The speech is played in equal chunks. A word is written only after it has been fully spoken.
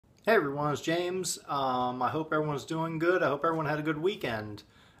Hey everyone, it's James. I hope everyone's doing good. I hope everyone had a good weekend.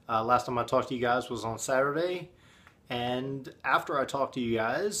 Last time I talked to you guys was on Saturday, and after I talked to you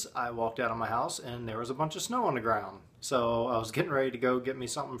guys, I walked out of my house and there was a bunch of snow on the ground. So I was getting ready to go get me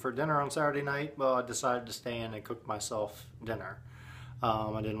something for dinner on Saturday night. Well, I decided to stay in and cook myself dinner.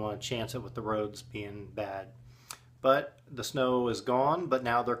 I didn't want to chance it with the roads being bad. But the snow is gone, but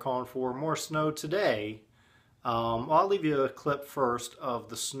now they're calling for more snow today. Well, I'll leave you a clip first of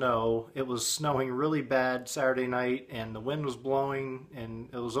the snow. It was snowing really bad Saturday night, and the wind was blowing, and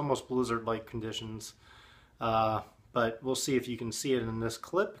it was almost blizzard-like conditions. Uh, but we'll see if you can see it in this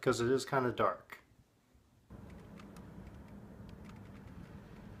clip because it is kind of dark.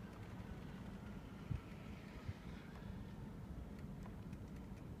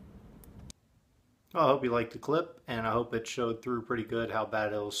 Well, I hope you liked the clip, and I hope it showed through pretty good how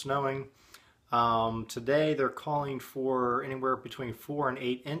bad it was snowing. Today they're calling for anywhere between 4 and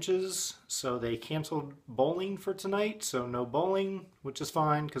 8 inches, so they canceled bowling for tonight, so no bowling, which is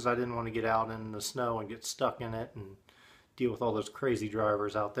fine because I didn't want to get out in the snow and get stuck in it and deal with all those crazy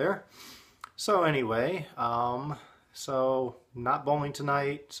drivers out there. So anyway, so not bowling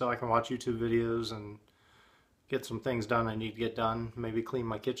tonight, so I can watch YouTube videos and get some things done I need to get done. Maybe clean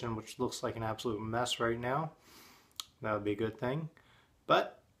my kitchen, which looks like an absolute mess right now. That would be a good thing.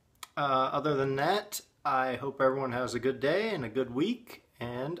 But other than that, I hope everyone has a good day and a good week,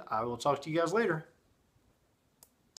 and I will talk to you guys later.